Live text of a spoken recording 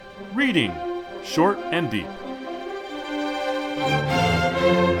Reading, Short and Deep.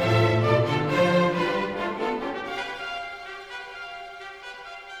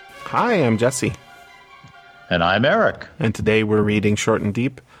 Hi, I'm Jesse. And I'm Eric. And today we're reading Short and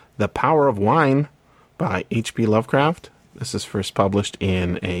Deep, The Power of Wine by H.P. Lovecraft. This is first published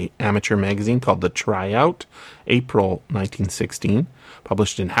in an amateur magazine called The Tryout, April 1916,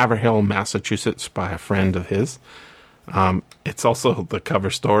 published in Haverhill, Massachusetts by a friend of his. It's also the cover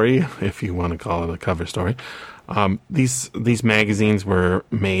story, if you want to call it a cover story. These magazines were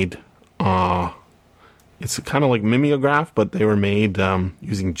made, it's kind of like mimeograph, but they were made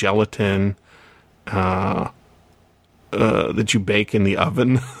using gelatin that you bake in the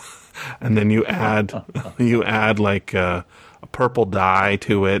oven. And then you add like a purple dye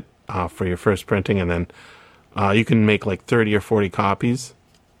to it for your first printing, and then you can make like 30 or 40 copies.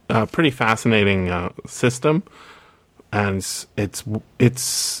 Pretty fascinating system, and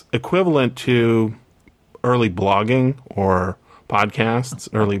it's equivalent to early blogging or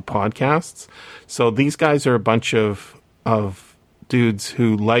early podcasts. So these guys are a bunch of dudes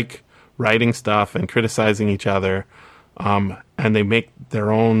who like writing stuff and criticizing each other, and they make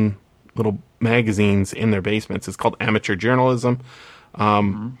their own little magazines in their basements. It's called amateur journalism.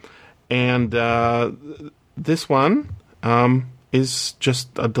 And this one is just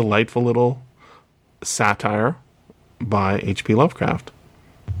a delightful little satire by H.P. Lovecraft.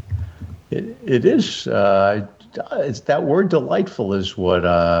 It is. It's that word "delightful" is what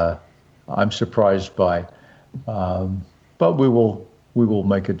I'm surprised by. But we will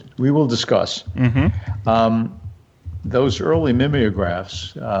make it. We will discuss. Mm-hmm. Those early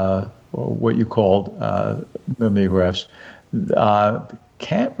mimeographs, or what you called mimeographs,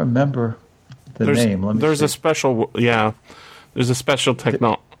 can't remember the name. There's a special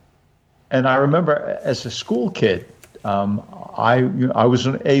technology. And I remember as a school kid, I was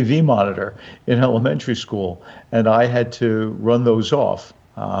an AV monitor in elementary school, and I had to run those off.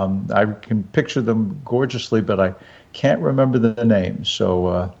 I can picture them gorgeously, but I can't remember the name.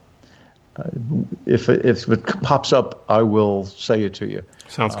 So. If it pops up, I will say it to you.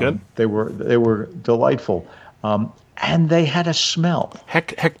 Sounds good. They were delightful, and they had a smell.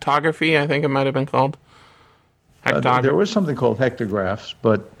 Hectography, I think it might have been called. There was something called hectographs,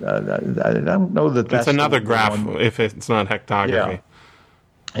 but I don't know that that's another graph if it's not hectography.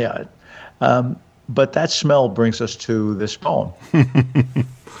 Yeah. But that smell brings us to this poem.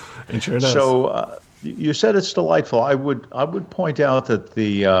 It sure does. So you said it's delightful. I would point out that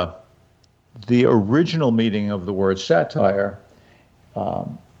the original meaning of the word satire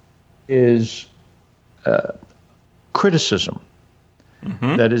is criticism.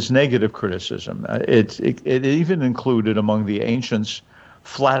 Mm-hmm. That is negative criticism. It even included among the ancients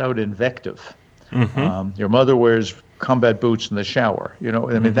flat-out invective. Mm-hmm. Your mother wears combat boots in the shower.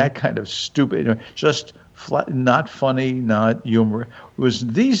 Mm-hmm. That kind of stupid, just flat, not funny, not humor.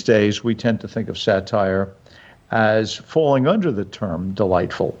 These days we tend to think of satire as falling under the term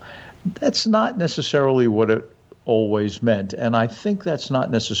delightful. That's not necessarily what it always meant, and I think that's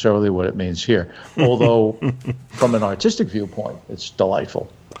not necessarily what it means here, although from an artistic viewpoint, it's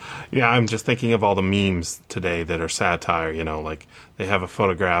delightful. Yeah, I'm just thinking of all the memes today that are satire, like they have a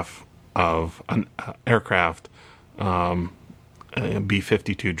photograph of an aircraft,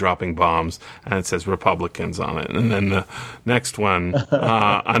 B-52 dropping bombs, and it says Republicans on it. And then the next one,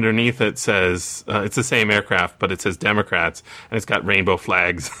 underneath it says, it's the same aircraft, but it says Democrats, and it's got rainbow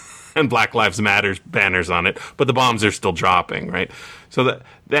flags and Black Lives Matter banners on it, but the bombs are still dropping, right? So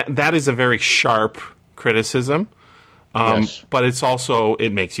that is a very sharp criticism, yes. But it's also,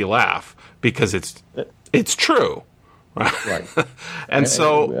 it makes you laugh because it's true. Right. And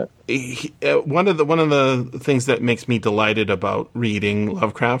so one of the things that makes me delighted about reading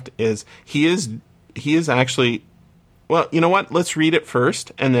Lovecraft is he is actually, well, you know what? Let's read it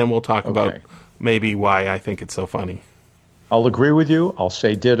first, and then we'll talk about maybe why I think it's so funny. I'll agree with you. I'll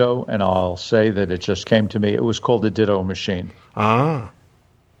say ditto, and I'll say that it just came to me. It was called the Ditto Machine. Ah.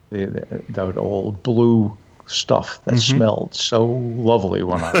 That old blue stuff that smelled so lovely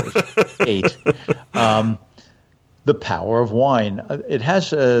when I was 8. The Power of Wine. It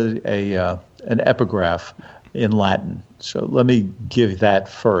has an epigraph in Latin. So let me give that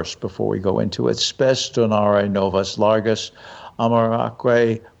first before we go into it. Spes donare novas largas,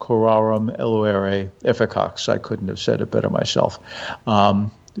 amaraque corarum eluere efficax. I couldn't have said it better myself,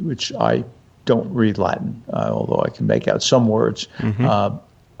 which I don't read Latin, although I can make out some words. Mm-hmm.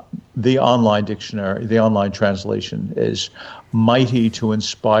 The online dictionary, the online translation is mighty to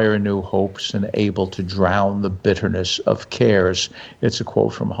inspire new hopes and able to drown the bitterness of cares. It's a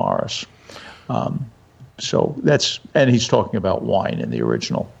quote from Horace. So and he's talking about wine in the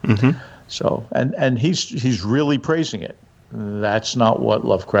original. So, and he's really praising it. That's not what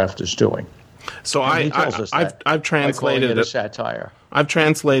Lovecraft is doing. So He tells us that I've by translated calling it a satire. I've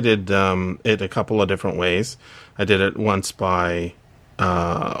translated it a couple of different ways. I did it once by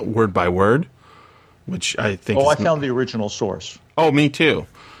word, which I think. I found the original source. Oh, me too.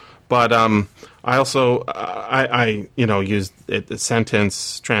 But I also I used the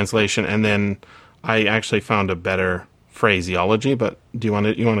sentence translation, and then I actually found a better phraseology. But do you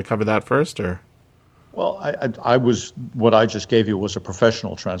want to cover that first, or? Well, I was what I just gave you was a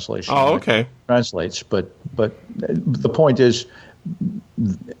professional translation. Oh, okay. Translates, but the point is,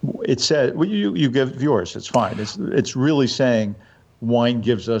 it said you give yours. It's fine. It's really saying wine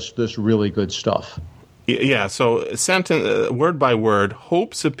gives us this really good stuff. Yeah. So sentence word by word,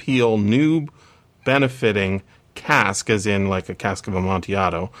 hopes appeal, new benefiting, cask, as in like a cask of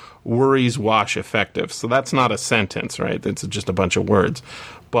Amontillado, worries wash effective. So that's not a sentence, right? It's just a bunch of words.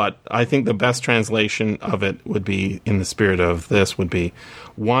 But I think the best translation of it would be, in the spirit of this, would be,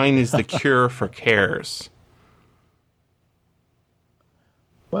 wine is the cure for cares.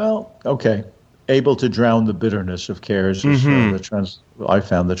 Well, okay. Able to drown the bitterness of cares is I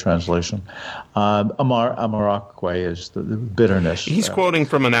found the translation. Amaraque is the bitterness. He's quoting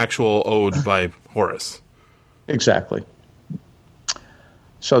from an actual ode by Horace. Exactly.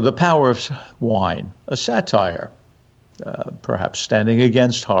 So the power of wine, a satire, perhaps standing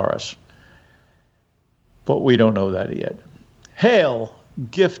against Horace. But we don't know that yet. Hail,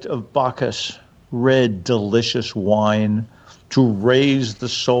 gift of Bacchus, red, delicious wine, to raise the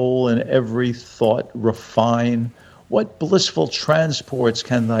soul and every thought refine. What blissful transports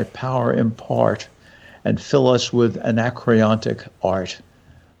can thy power impart and fill us with anacreontic art?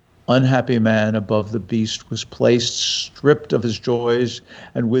 Unhappy man above the beast was placed, stripped of his joys,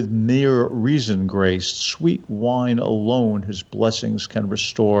 and with mere reason graced. Sweet wine alone his blessings can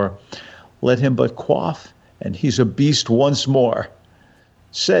restore. Let him but quaff, and he's a beast once more.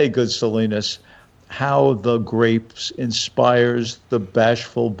 Say, good Silenus, how the grapes inspires the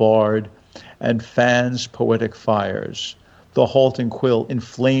bashful bard and fans poetic fires. The halting quill,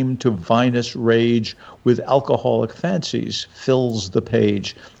 inflamed to vinous rage, with alcoholic fancies fills the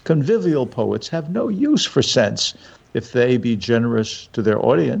page. Convivial poets have no use for sense if they be generous to their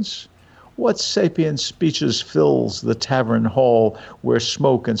audience. What sapient speeches fills the tavern hall, where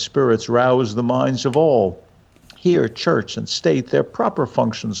smoke and spirits rouse the minds of all? Here church and state their proper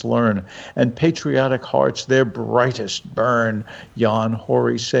functions learn, and patriotic hearts their brightest burn. Yon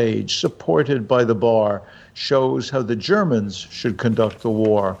hoary sage, supported by the bar, shows how the Germans should conduct the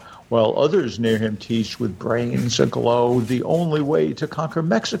war, while others near him teach with brains aglow the only way to conquer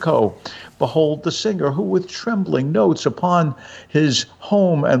Mexico. Behold the singer who with trembling notes upon his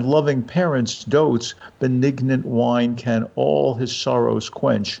home and loving parents dotes. Benignant wine can all his sorrows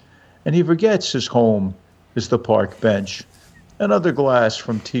quench, and he forgets his home is the park bench. Another glass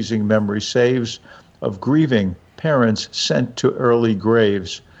from teasing memory saves, of grieving parents sent to early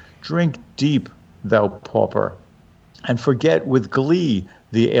graves. Drink deep, thou pauper, and forget with glee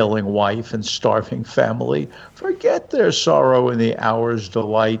the ailing wife and starving family. Forget their sorrow in the hour's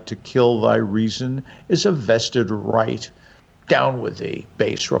delight. To kill thy reason is a vested right. Down with thee,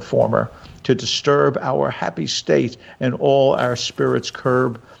 base reformer, to disturb our happy state and all our spirits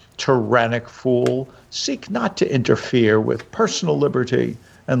curb. Tyrannic fool, seek not to interfere with personal liberty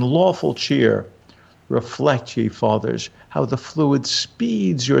and lawful cheer. Reflect, ye fathers, how the fluid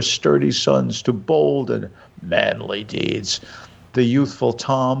speeds your sturdy sons to bold and manly deeds. The youthful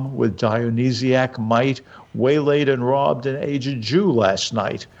Tom, with Dionysiac might, waylaid and robbed an aged Jew last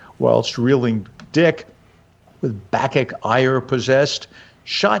night, whilst reeling Dick, with Bacchic ire possessed,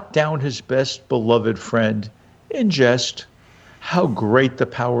 shot down his best beloved friend in jest. How great the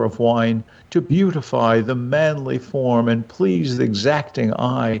power of wine to beautify the manly form and please the exacting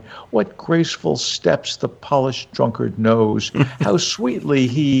eye. What graceful steps the polished drunkard knows. How sweetly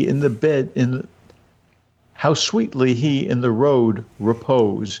he in the road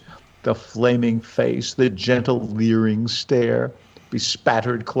repose. The flaming face, the gentle leering stare,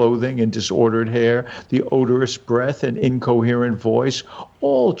 bespattered clothing and disordered hair, the odorous breath and incoherent voice,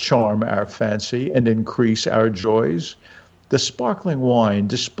 all charm our fancy and increase our joys. The sparkling wine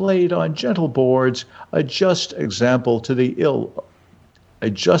displayed on gentle boards, a just example to the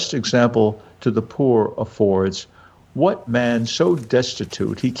poor affords. What man so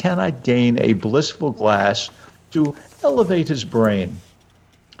destitute he cannot gain a blissful glass to elevate his brain?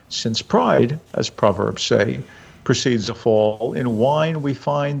 Since pride, as proverbs say, Proceeds a fall. In wine we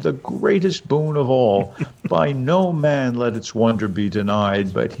find the greatest boon of all. By no man let its wonder be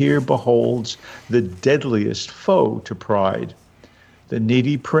denied, but here beholds the deadliest foe to pride. The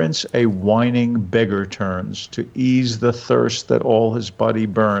needy prince a whining beggar turns, to ease the thirst that all his body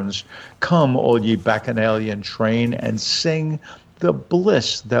burns. Come, all ye bacchanalian train, and sing the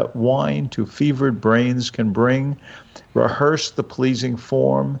bliss that wine to fevered brains can bring. Rehearse the pleasing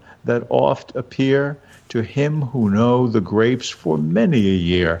form that oft appear to him who know the grapes for many a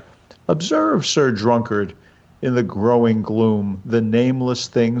year. Observe, Sir Drunkard, in the growing gloom, the nameless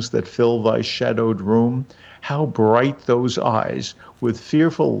things that fill thy shadowed room. How bright those eyes with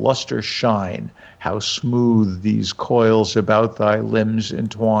fearful luster shine, how smooth these coils about thy limbs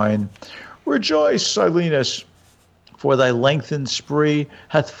entwine. Rejoice, Silenus, for thy lengthened spree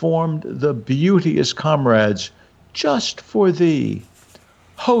hath formed the beauteous comrades just for thee.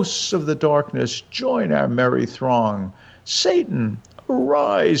 Hosts of the darkness, join our merry throng. Satan,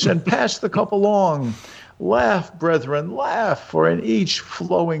 arise and pass the cup along. Laugh, brethren, laugh, for in each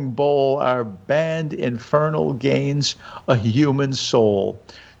flowing bowl our band infernal gains a human soul.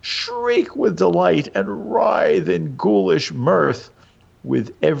 Shriek with delight and writhe in ghoulish mirth.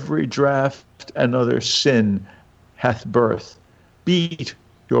 With every draught another sin hath birth. Beat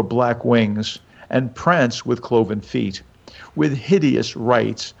your black wings and prance with cloven feet. With hideous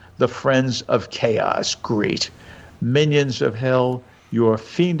rites the friends of chaos greet. Minions of hell, your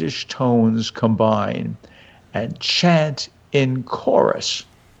fiendish tones combine, and chant in chorus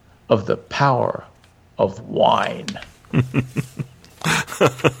of the power of wine.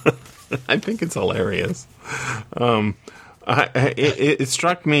 I think it's hilarious. It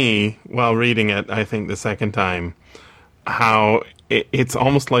struck me while reading it, I think the second time, how it's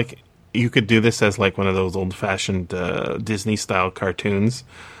almost like you could do this as like one of those old-fashioned Disney-style cartoons,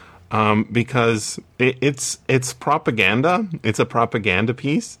 because it's propaganda. It's a propaganda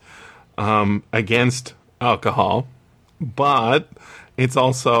piece against alcohol, but it's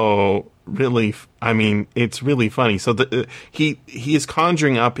also really, I mean, it's really funny. So he is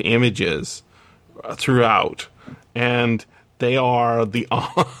conjuring up images throughout, and they are the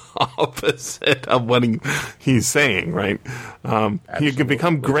opposite of what he's saying, right? You can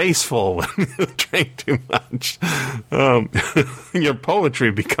become graceful when you drink too much. Your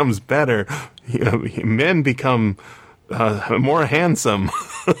poetry becomes better. Men become more handsome.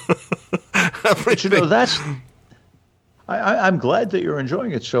 But that's. I'm glad that you're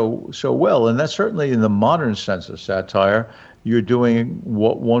enjoying it so well, and that's certainly in the modern sense of satire. You're doing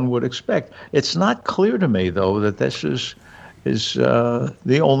what one would expect. It's not clear to me, though, that this is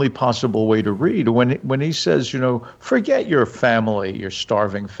the only possible way to read. When he says, forget your family, your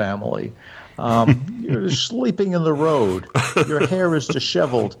starving family. You're sleeping in the road. Your hair is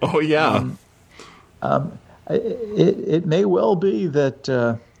disheveled. Oh, yeah. It may well be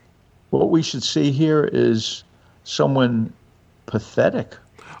that what we should see here is someone pathetic.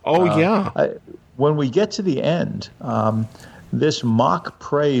 Oh, yeah. When we get to the end, this mock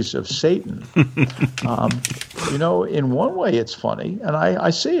praise of Satan, in one way it's funny, and I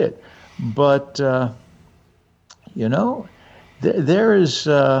see it. But, there is,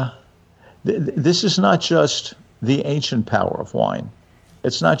 this is not just the ancient power of wine.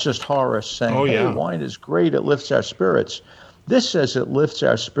 It's not just Horace saying, hey, wine is great, it lifts our spirits. This says it lifts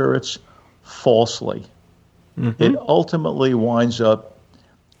our spirits falsely. Mm-hmm. It ultimately winds up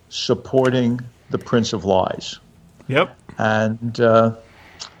supporting the Prince of Lies. Yep. And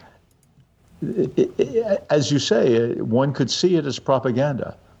as you say, one could see it as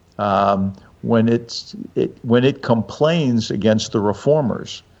propaganda when it complains against the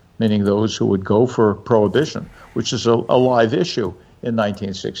reformers, meaning those who would go for prohibition, which is a live issue in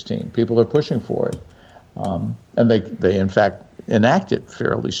 1916. People are pushing for it, and they in fact enact it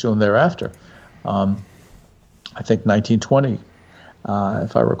fairly soon thereafter. I think 1920,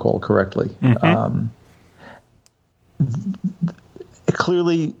 if I recall correctly. Mm-hmm.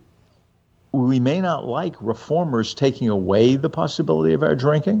 Clearly, we may not like reformers taking away the possibility of our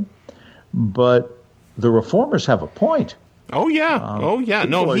drinking, but the reformers have a point. Oh yeah,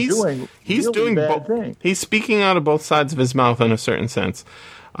 No, he's doing bad things. He's speaking out of both sides of his mouth in a certain sense.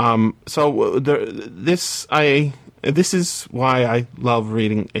 This is why I love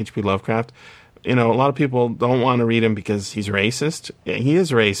reading H.P. Lovecraft. A lot of people don't want to read him because he's racist. He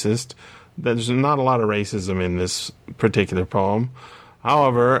is racist. There's not a lot of racism in this particular poem.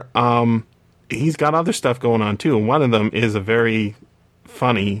 However, he's got other stuff going on too, and one of them is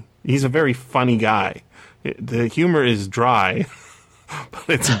he's a very funny guy. The humor is dry, but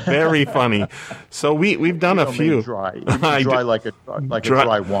it's very funny. So we've done a few. Dry. You mean dry like a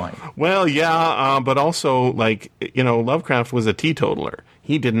dry wine. Well, yeah, but also Lovecraft was a teetotaler.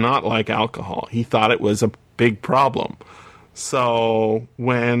 He did not like alcohol. He thought it was a big problem. So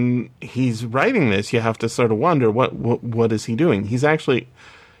when he's writing this, you have to sort of wonder what is he doing? He's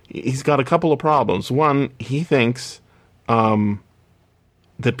got a couple of problems. One, he thinks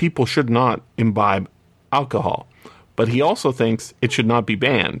that people should not imbibe alcohol, but he also thinks it should not be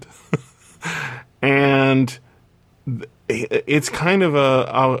banned. And it's kind of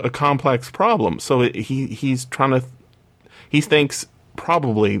a complex problem. So he thinks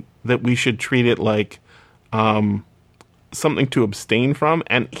probably that we should treat it like something to abstain from,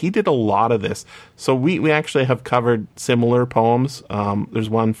 and he did a lot of this. So we actually have covered similar poems. There's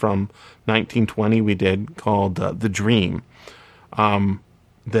one from 1920 we did called The Dream,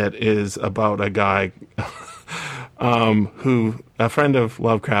 that is about a guy a friend of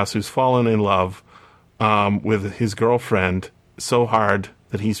Lovecraft's who's fallen in love with his girlfriend so hard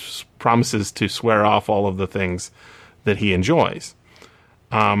that he promises to swear off all of the things that he enjoys.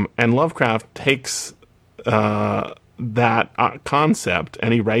 And Lovecraft takes that concept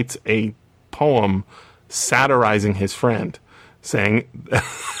and he writes a poem satirizing his friend, saying,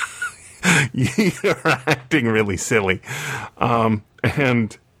 "You're acting really silly."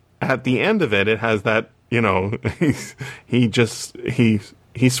 And at the end of it, it has that, he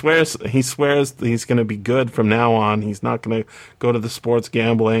swears he's going to be good from now on. He's not going to go to the sports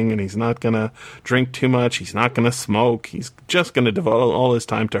gambling, and he's not going to drink too much. He's not going to smoke. He's just going to devote all his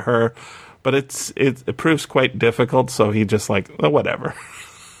time to her. But it proves quite difficult, so he just whatever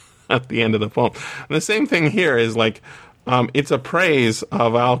at the end of the poem. And the same thing here is it's a praise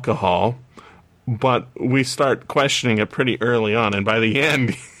of alcohol, but we start questioning it pretty early on, and by the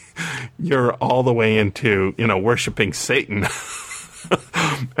end, you're all the way into worshiping Satan.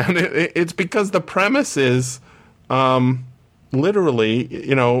 And it's because the premise is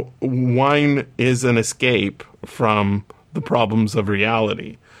literally, wine is an escape from the problems of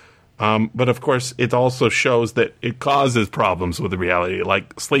reality. But of course, it also shows that it causes problems with the reality,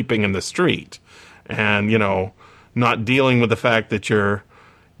 like sleeping in the street, and not dealing with the fact that your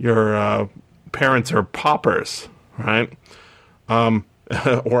parents are paupers, right?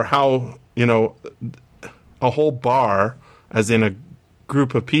 Or how a whole bar, as in a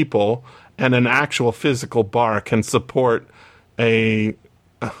group of people, and an actual physical bar can support a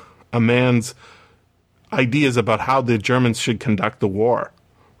man's ideas about how the Germans should conduct the war.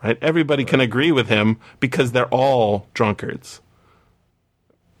 Right? Everybody can agree with him because they're all drunkards.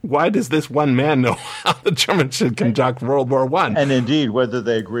 Why does this one man know how the Germans should conduct World War I? And indeed, whether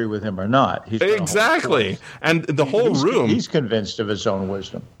they agree with him or not. Exactly. And the whole room... He's convinced of his own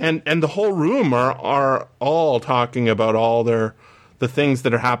wisdom. And the whole room are all talking about all the things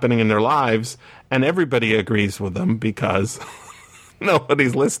that are happening in their lives, and everybody agrees with them because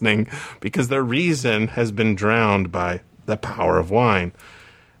nobody's listening, because their reason has been drowned by the power of wine.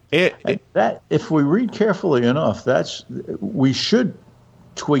 That, if we read carefully enough, we should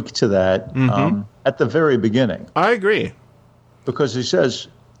tweak to that at the very beginning. I agree. Because he says,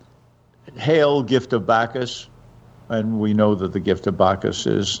 "Hail, gift of Bacchus," and we know that the gift of Bacchus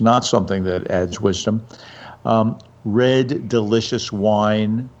is not something that adds wisdom. "Red, delicious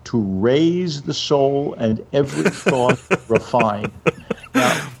wine to raise the soul and every thought refine."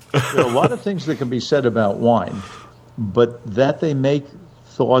 Now, there are a lot of things that can be said about wine, but that they make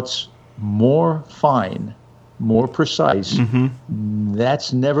thoughts more fine, more precise,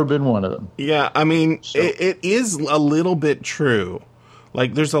 that's never been one of them. Yeah, I mean, it is a little bit true.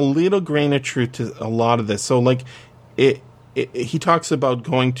 There's a little grain of truth to a lot of this. So, he talks about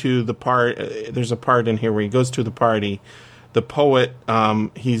going to the there's a part in here where he goes to the party. The poet,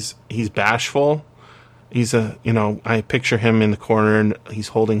 he's bashful. He's I picture him in the corner, and he's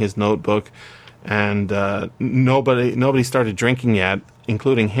holding his notebook, and nobody started drinking yet,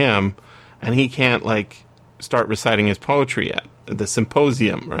 including him, and he can't start reciting his poetry yet. The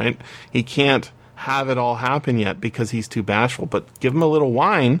symposium, right? He can't have it all happen yet because he's too bashful. But give him a little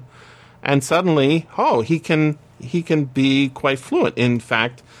wine, and suddenly, he can be quite fluent. In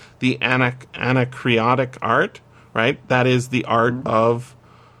fact, the anacreontic art, right? That is the art of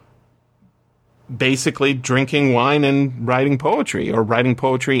basically drinking wine and writing poetry, or writing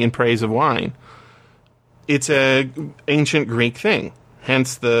poetry in praise of wine. It's an ancient Greek thing.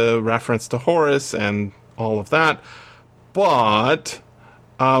 Hence the reference to Horace and all of that. But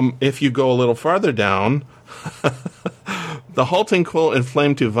if you go a little farther down, the halting quill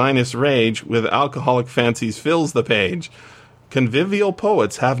inflamed to vinous rage with alcoholic fancies fills the page. Convivial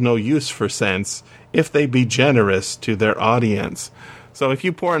poets have no use for sense if they be generous to their audience. So if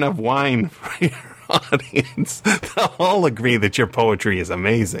you pour enough wine for your audience, they'll all agree that your poetry is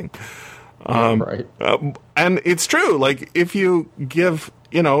amazing. Right. And it's true. Like, if you give,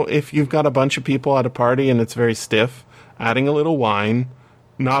 if you've got a bunch of people at a party and it's very stiff, adding a little wine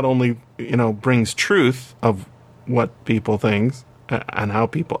not only, brings truth of what people think and how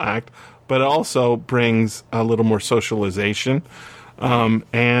people act, but it also brings a little more socialization.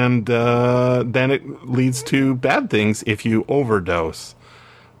 And then it leads to bad things if you overdose,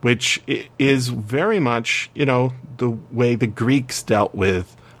 which is very much, the way the Greeks dealt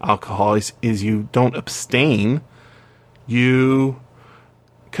with alcohol is you don't abstain, you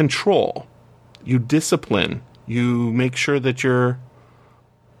control, you discipline, you make sure that your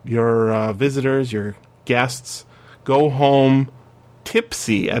visitors, your guests, go home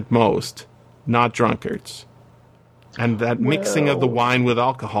tipsy at most, not drunkards. And that mixing of the wine with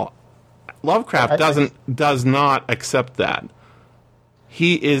alcohol, Lovecraft does not accept that.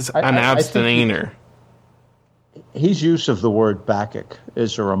 He is an abstainer. His use of the word Bacchic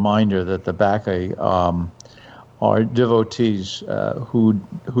is a reminder that the Bacchae are devotees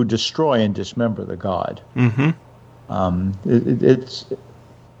who destroy and dismember the god. Mm-hmm.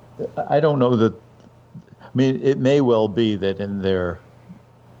 I don't know that. I mean, it may well be that in their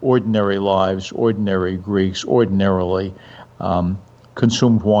ordinary lives, ordinary Greeks ordinarily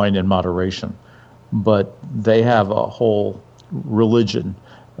consumed wine in moderation, but they have a whole religion.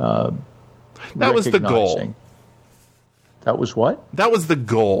 That was the goal. That was what? That was the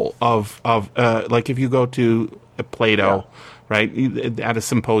goal of like, if you go to Plato, right, at a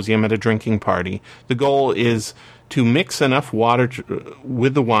symposium, at a drinking party, the goal is to mix enough water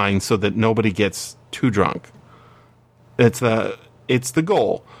with the wine so that nobody gets too drunk. It's the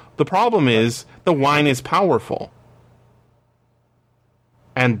goal. The problem is the wine is powerful,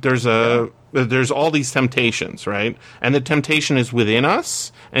 and there's all these temptations, right? And the temptation is within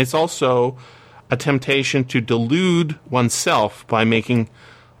us, and it's also a temptation to delude oneself by making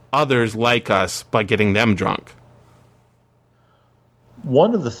others like us by getting them drunk.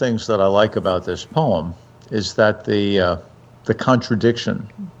 One of the things that I like about this poem is that the contradiction,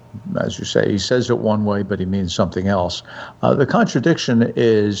 as you say, he says it one way, but he means something else. The contradiction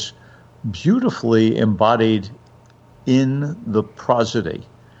is beautifully embodied in the prosody.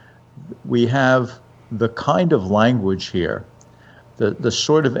 We have the kind of language here, the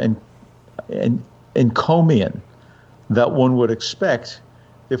sort of encomium that one would expect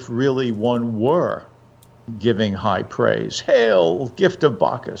if really one were giving high praise. Hail, gift of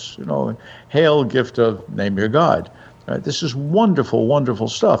Bacchus, hail, gift of name your god. Right? This is wonderful, wonderful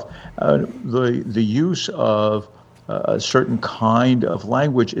stuff. The use of a certain kind of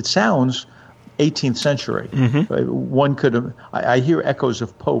language, it sounds 18th century. Mm-hmm. Right? One could, I hear echoes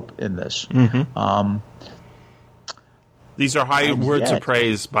of Pope in this. Mm-hmm. These are high words of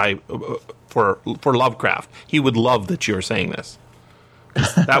praise for Lovecraft. He would love that you're saying this.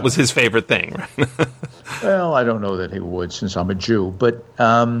 That was his favorite thing, right? Well, I don't know that he would, since I'm a Jew, but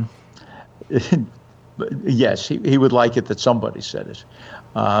yes, he would like it that somebody said it.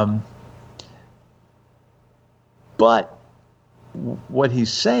 But what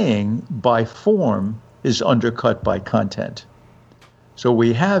he's saying by form is undercut by content. So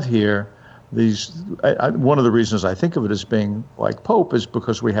we have here these. One of the reasons I think of it as being like Pope is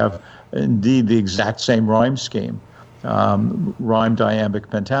because we have indeed the exact same rhyme scheme. Rhymed iambic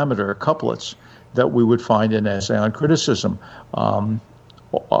pentameter couplets that we would find in Essay on Criticism.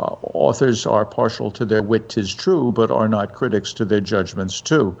 Authors are partial to their wit, 'tis true, but are not critics to their judgments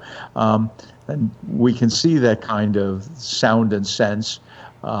too. And we can see that kind of sound and sense.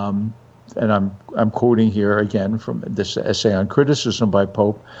 And I'm quoting here again from this Essay on Criticism by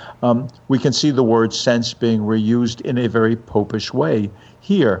Pope. We can see the word sense being reused in a very popish way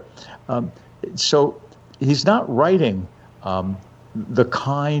here. So he's not writing the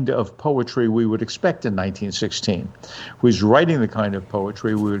kind of poetry we would expect in 1916. He's writing the kind of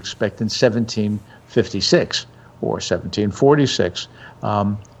poetry we would expect in 1756 or 1746.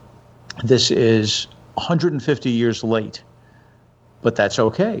 This is 150 years late, but that's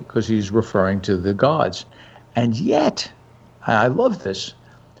okay because he's referring to the gods. And yet, I love this,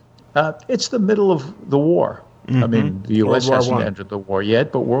 it's the middle of the war. Mm-hmm. I mean, the U.S. hasn't entered the war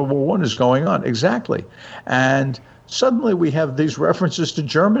yet, but World War I is going on. Exactly. And suddenly we have these references to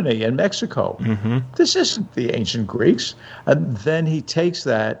Germany and Mexico. Mm-hmm. This isn't the ancient Greeks. And then he takes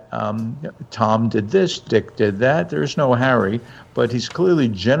that, Tom did this, Dick did that. There's no Harry, but he's clearly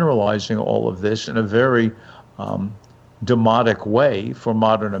generalizing all of this in a very demotic way for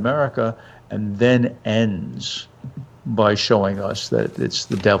modern America, and then ends by showing us that it's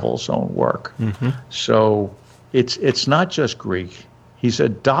the devil's own work. Mm-hmm. So it's not just Greek, he's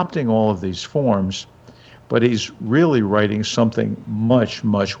adopting all of these forms, but he's really writing something much,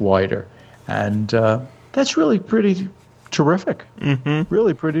 much wider. And that's really pretty terrific. Mm-hmm.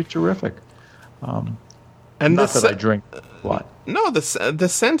 Really pretty terrific. And not that I drink a lot. No, the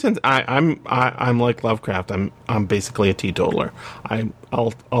sentence. I'm like Lovecraft. I'm basically a teetotaler.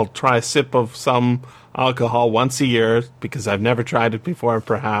 I'll try a sip of some alcohol once a year because I've never tried it before,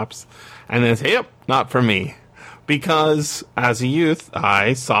 perhaps, and then say, "Yep, not for me." Because as a youth,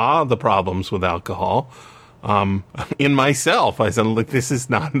 I saw the problems with alcohol in myself. I said, "Look, this is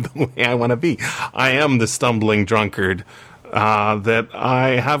not the way I want to be. I am the stumbling drunkard." That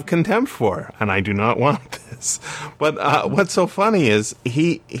I have contempt for, and I do not want this. But what's so funny is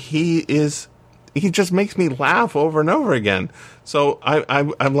he just makes me laugh over and over again. So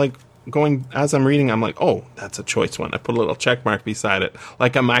I'm like going, as I'm reading, I'm like, oh, that's a choice one. I put a little check mark beside it,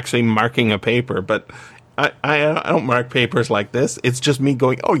 like I'm actually marking a paper. But I don't mark papers like this. It's just me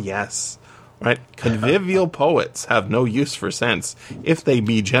going, oh yes. Right? Convivial poets have no use for sense if they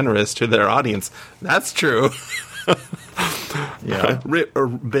be generous to their audience. That's true. Yeah.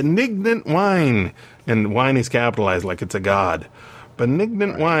 Benignant wine, and wine is capitalized like it's a god.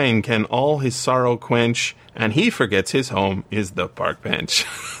 Benignant wine can all his sorrow quench, and he forgets his home is the park bench.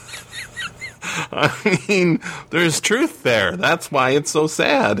 I mean, there's truth there. That's why it's so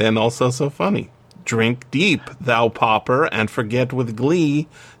sad and also so funny. Drink deep, thou pauper, and forget with glee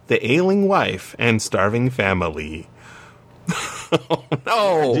the ailing wife and starving family. Oh,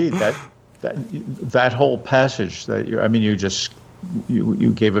 no. Indeed, that whole passage that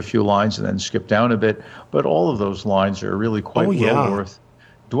you gave a few lines and then skipped down a bit, but all of those lines are really quite well worth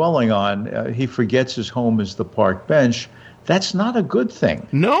dwelling on. He forgets his home is the park bench. That's not a good thing.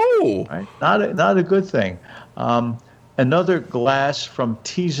 No, right? Not a good thing. Another glass from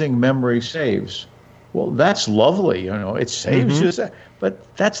teasing memory saves. Well, that's lovely. It saves you,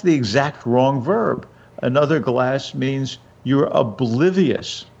 but that's the exact wrong verb. Another glass means you're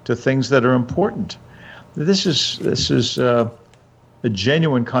oblivious to things that are important. This is a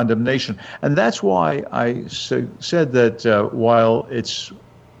genuine condemnation, and that's why I said that while it's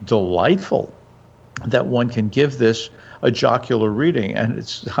delightful that one can give this a jocular reading, and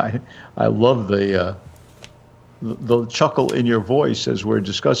I love the chuckle in your voice as we're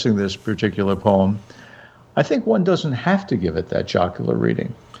discussing this particular poem. I think one doesn't have to give it that jocular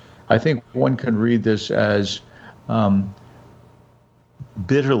reading. I think one can read this as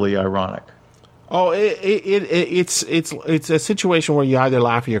bitterly ironic. Oh, it's a situation where you either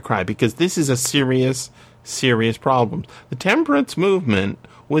laugh or you cry, because this is a serious problem. The temperance movement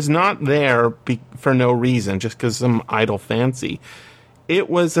was not there for no reason, just because some idle fancy. It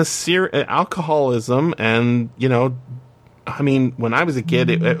was alcoholism, and I mean, when I was a kid,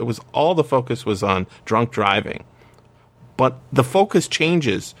 it was all the focus was on drunk driving, but the focus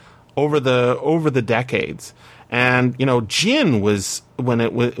changes over the decades. And gin was when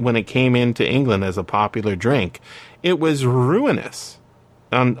it came into England as a popular drink, it was ruinous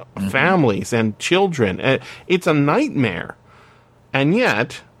on families and children. It's a nightmare, and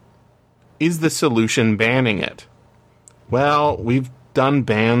yet, is the solution banning it? Well, we've done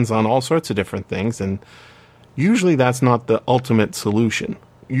bans on all sorts of different things, and usually that's not the ultimate solution.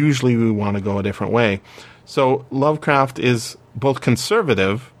 Usually, we want to go a different way. So Lovecraft is both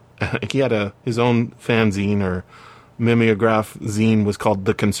conservative. He had his own fanzine or mimeograph zine was called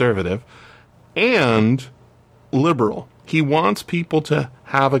The Conservative, and liberal. He wants people to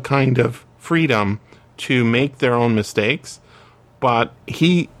have a kind of freedom to make their own mistakes, but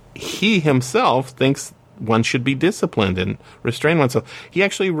he himself thinks one should be disciplined and restrain oneself. He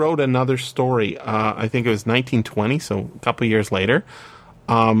actually wrote another story, I think it was 1920, so a couple of years later,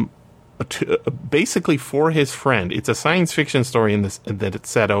 basically for his friend. It's a science fiction story that it's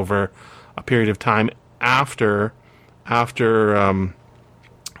set over a period of time after what's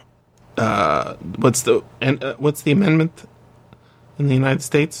the amendment in the United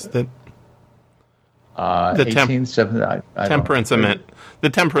States that the Temperance Amendment. The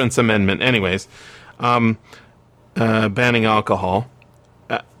Temperance Amendment. Anyways, banning alcohol.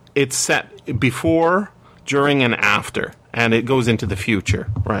 It's set before, during, and after. And it goes into the future,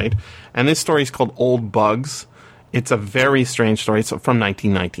 right? And this story is called Old Bugs. It's a very strange story. It's from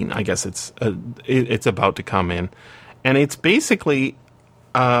 1919. I guess it's about to come in. And it's basically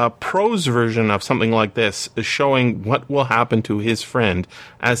a prose version of something like this, showing what will happen to his friend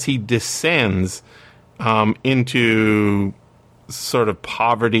as he descends into sort of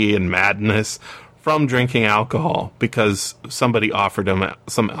poverty and madness from drinking alcohol because somebody offered him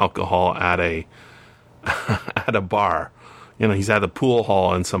some alcohol at a bar. he's at a pool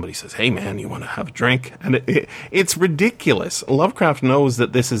hall and somebody says, "Hey man, you want to have a drink?" And it's ridiculous. Lovecraft knows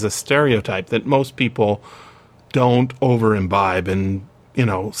that this is a stereotype that most people don't over imbibe and,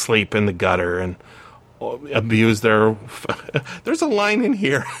 sleep in the gutter and abuse their... There's a line in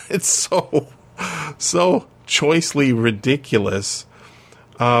here. It's so choicely ridiculous.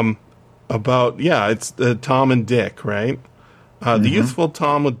 It's Tom and Dick, right? The youthful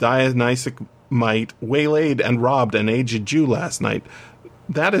Tom with Dionysic might waylaid and robbed an aged Jew last night.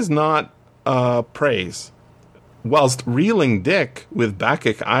 That is not praise. Whilst reeling Dick with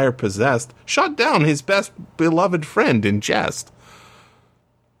Bacchic ire possessed, shot down his best beloved friend in jest.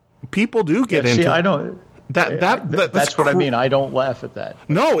 People do get into... See, I don't... That's what I mean. I don't laugh at that.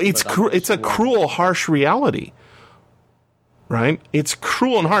 No, it's a cruel, harsh reality. Right? It's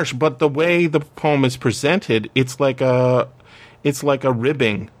cruel and harsh, but the way the poem is presented, it's like a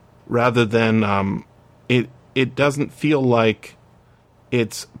ribbing rather than it doesn't feel like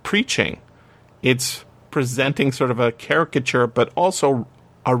it's preaching. It's presenting sort of a caricature, but also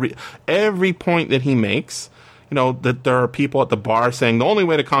every point that he makes, that there are people at the bar saying the only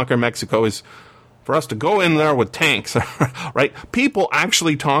way to conquer Mexico is for us to go in there with tanks, right? People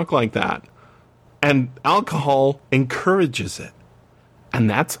actually talk like that. And alcohol encourages it. And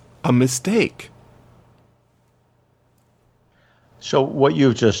that's a mistake. So what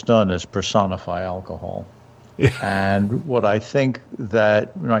you've just done is personify alcohol. Yeah. And what I think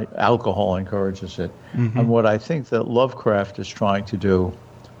that alcohol encourages it. Mm-hmm. And what I think that Lovecraft is trying to do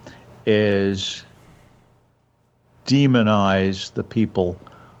is demonize the people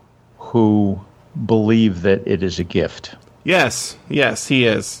who believe that it is a gift. Yes, he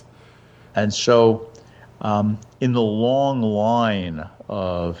is. And so in the long line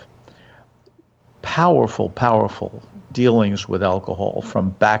of powerful dealings with alcohol, from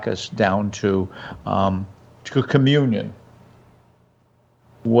Bacchus down to communion,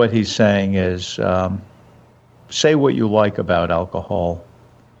 what he's saying is, say what you like about alcohol.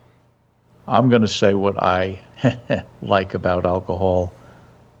 I'm going to say what I like about alcohol.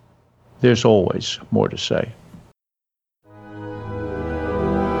 There's always more to say.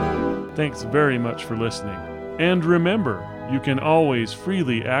 Thanks very much for listening. And remember, you can always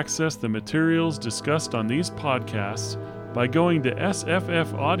freely access the materials discussed on these podcasts by going to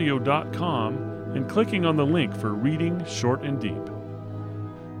sffaudio.com and clicking on the link for Reading Short and Deep.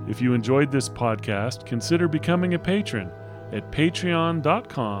 If you enjoyed this podcast, consider becoming a patron at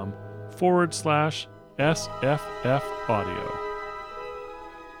patreon.com/SFF Audio.